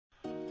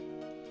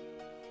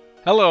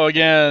Hello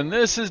again,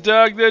 this is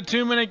Doug the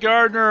 2-Minute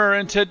Gardener,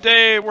 and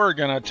today we're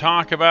going to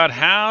talk about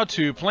how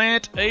to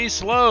plant a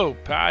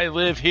slope. I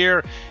live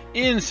here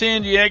in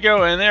San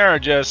Diego and there are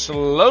just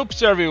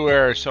slopes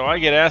everywhere, so I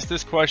get asked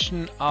this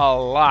question a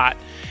lot.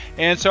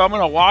 And so I'm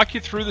going to walk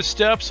you through the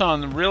steps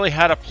on really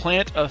how to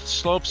plant a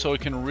slope so it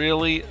can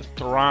really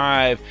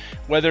thrive.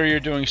 Whether you're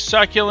doing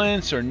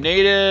succulents or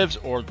natives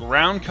or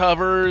ground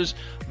covers,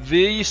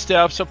 these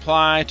steps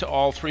apply to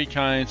all three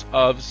kinds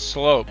of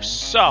slopes.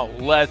 So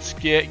let's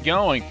get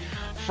going.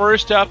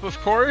 First up, of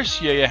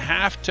course, you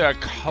have to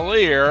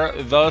clear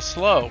the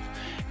slope.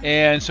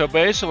 And so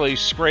basically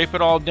scrape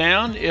it all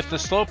down. If the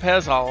slope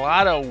has a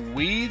lot of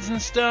weeds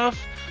and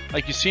stuff,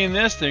 like you see in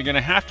this, then you're going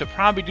to have to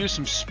probably do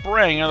some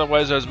spraying,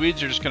 otherwise those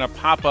weeds are just going to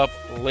pop up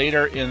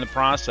later in the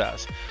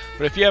process.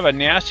 But if you have a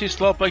nasty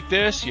slope like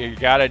this, you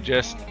got to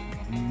just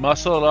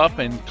muscle it up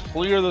and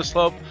clear the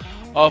slope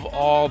of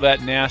all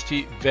that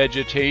nasty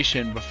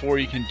vegetation before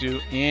you can do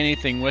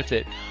anything with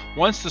it.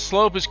 Once the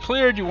slope is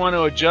cleared, you want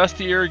to adjust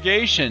the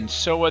irrigation.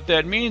 So what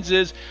that means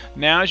is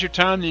now's your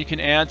time that you can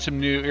add some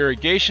new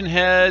irrigation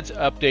heads,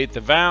 update the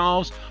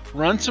valves,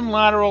 run some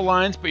lateral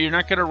lines, but you're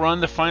not going to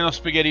run the final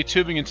spaghetti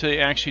tubing until you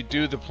actually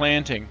do the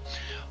planting.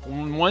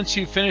 Once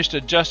you've finished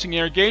adjusting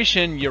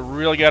irrigation, you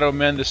really got to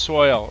amend the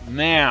soil.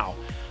 Now,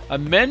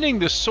 amending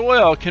the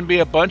soil can be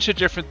a bunch of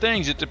different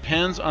things. It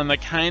depends on the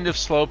kind of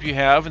slope you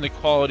have and the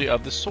quality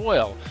of the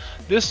soil.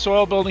 This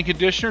soil building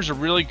conditioner is a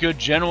really good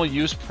general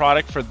use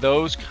product for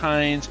those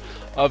kinds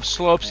of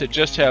slopes that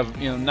just have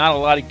not a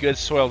lot of good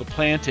soil to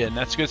plant in.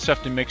 That's good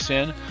stuff to mix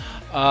in.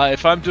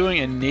 If I'm doing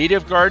a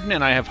native garden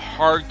and I have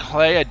hard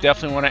clay, I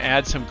definitely want to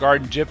add some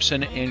garden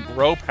gypsum and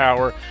grow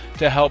power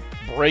to help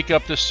break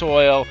up the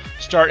soil,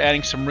 start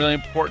adding some really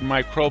important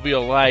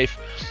microbial life.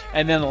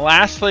 And then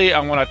lastly, I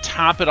want to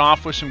top it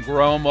off with some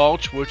grow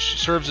mulch, which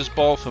serves as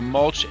both a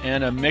mulch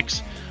and a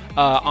mix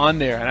on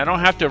there. And I don't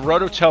have to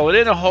rototill it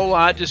in a whole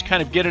lot, just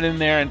kind of get it in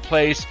there in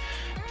place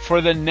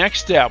for the next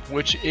step,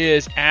 which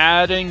is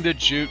adding the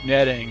jute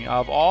netting.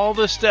 Of all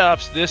the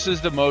steps, this is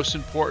the most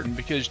important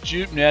because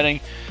jute netting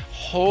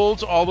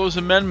holds all those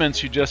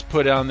amendments you just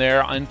put on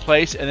there in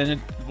place, and then it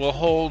will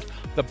hold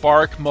the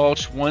bark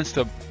mulch once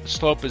the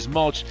slope is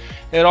mulched.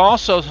 It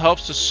also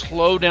helps to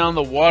slow down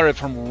the water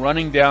from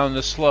running down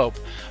the slope.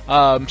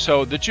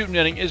 So the jute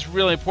netting is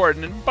really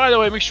important. And by the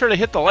way, make sure to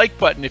hit the like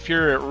button if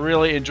you're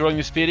really enjoying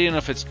this video and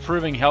if it's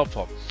proving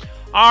helpful.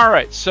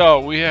 Alright, so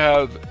we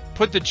have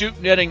put the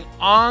jute netting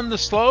on the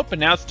slope, and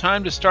now it's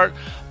time to start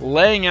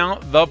laying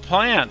out the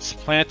plants.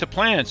 Plant the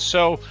plants.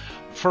 So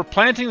for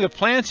planting the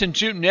plants in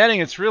jute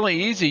netting, it's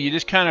really easy. You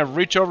just kind of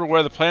reach over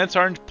where the plants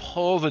are and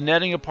pull the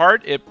netting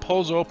apart. It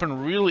pulls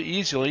open really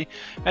easily,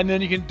 and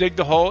then you can dig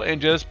the hole and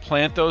just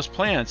plant those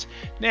plants.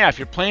 Now, if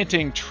you're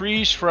planting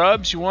trees,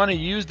 shrubs, you want to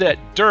use that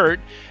dirt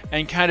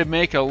and kind of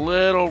make a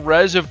little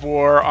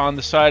reservoir on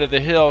the side of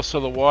the hill so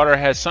the water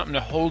has something to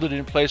hold it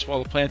in place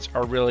while the plants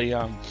are really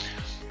young.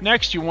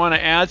 Next, you want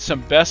to add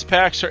some best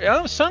packs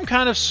or some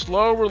kind of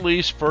slow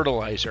release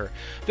fertilizer.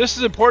 This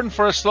is important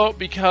for a slope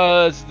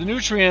because the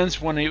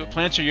nutrients, when the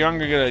plants are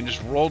young, are going to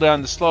just roll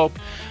down the slope,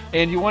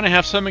 and you want to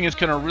have something that's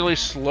going to really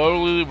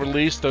slowly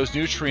release those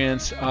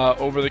nutrients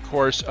over the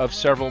course of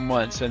several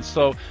months. And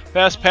so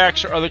best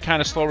packs or other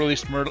kind of slow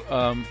release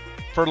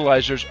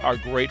fertilizers are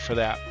great for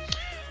that.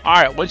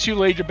 Alright, once you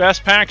laid your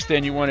best packs,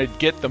 then you want to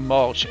get the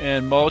mulch.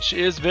 And mulch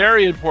is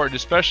very important,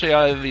 especially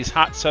out of these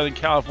hot Southern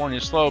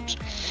California slopes.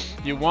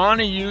 You want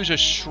to use a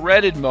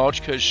shredded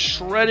mulch because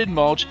shredded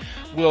mulch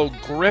will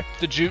grip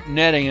the jute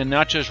netting and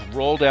not just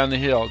roll down the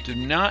hill. Do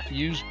not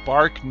use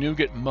bark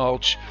nougat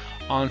mulch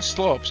on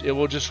slopes. It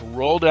will just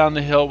roll down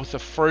the hill with the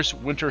first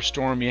winter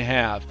storm you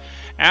have.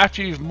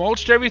 After you've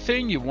mulched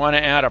everything, you want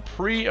to add a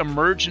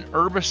pre-emergent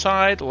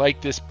herbicide like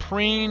this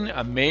Preen.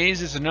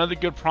 Amaze is another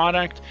good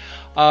product.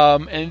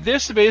 And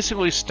this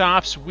basically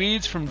stops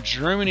weeds from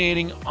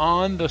germinating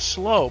on the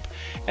slope.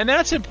 And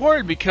that's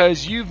important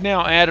because you've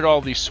now added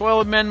all these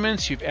soil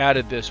amendments, you've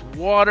added this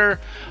water,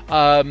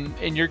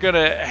 and you're going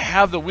to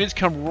have the weeds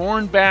come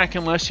roaring back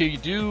unless you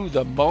do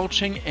the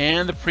mulching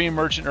and the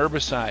pre-emergent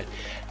herbicide.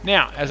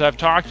 Now, as I've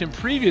talked in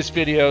previous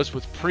videos,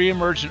 with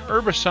pre-emergent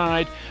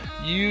herbicide,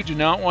 you do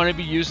not want to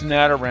be using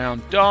that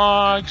around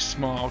dogs,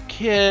 small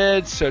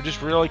kids, so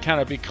just really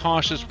kind of be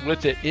cautious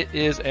with it. It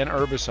is an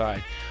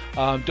herbicide.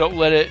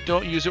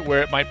 Don't use it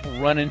where it might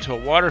run into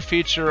a water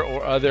feature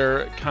or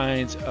other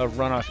kinds of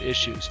runoff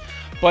issues.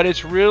 But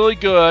it's really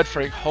good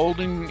for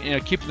holding,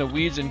 keeping the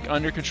weeds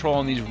under control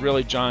on these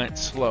really giant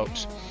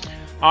slopes.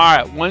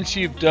 Alright, once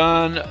you've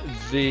done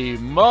the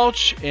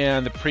mulch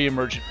and the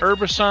pre-emergent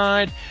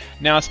herbicide,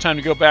 now it's time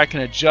to go back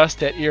and adjust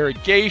that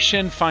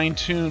irrigation,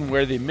 fine-tune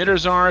where the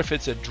emitters are, if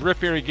it's a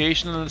drip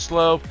irrigation on the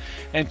slope,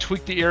 and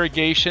tweak the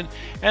irrigation.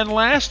 And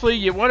lastly,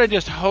 you want to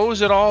just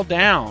hose it all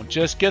down.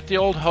 Just get the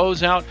old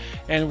hose out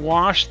and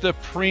wash the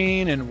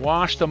preen and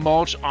wash the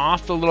mulch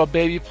off the little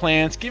baby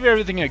plants. Give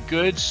everything a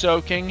good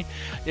soaking.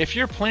 If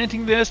you're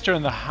planting this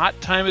during the hot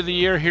time of the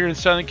year here in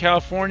Southern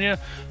California,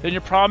 then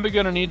you're probably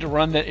going to need to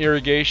run that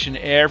irrigation irrigation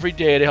every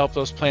day to help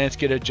those plants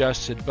get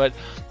adjusted. But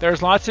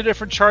there's lots of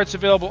different charts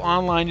available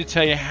online to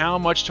tell you how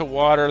much to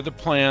water the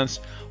plants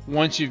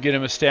once you get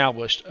them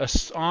established.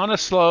 On a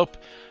slope,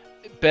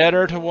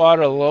 better to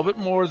water a little bit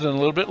more than a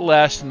little bit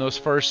less in those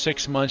first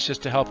 6 months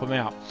just to help them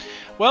out.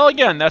 Well,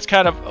 again, that's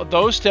kind of,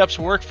 those steps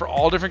work for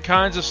all different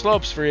kinds of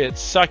slopes, for it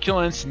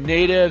succulents,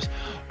 natives,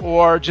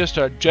 or just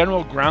a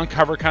general ground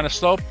cover kind of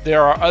slope.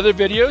 There are other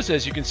videos,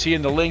 as you can see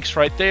in the links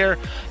right there,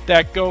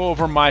 that go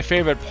over my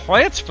favorite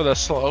plants for the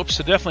slopes.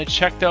 So definitely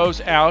check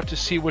those out to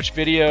see which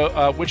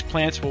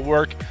plants will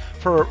work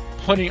for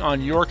putting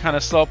on your kind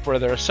of slope,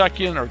 whether a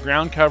succulent or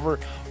ground cover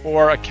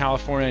or a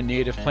California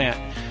native plant.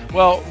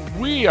 Well,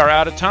 we are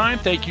out of time.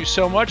 Thank you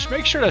so much.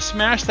 Make sure to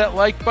smash that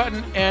like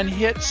button and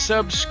hit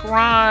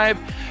subscribe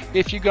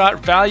if you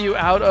got value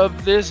out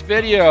of this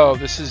video.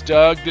 This is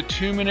Doug, the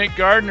 2-Minute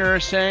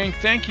Gardener, saying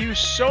thank you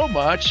so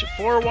much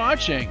for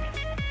watching.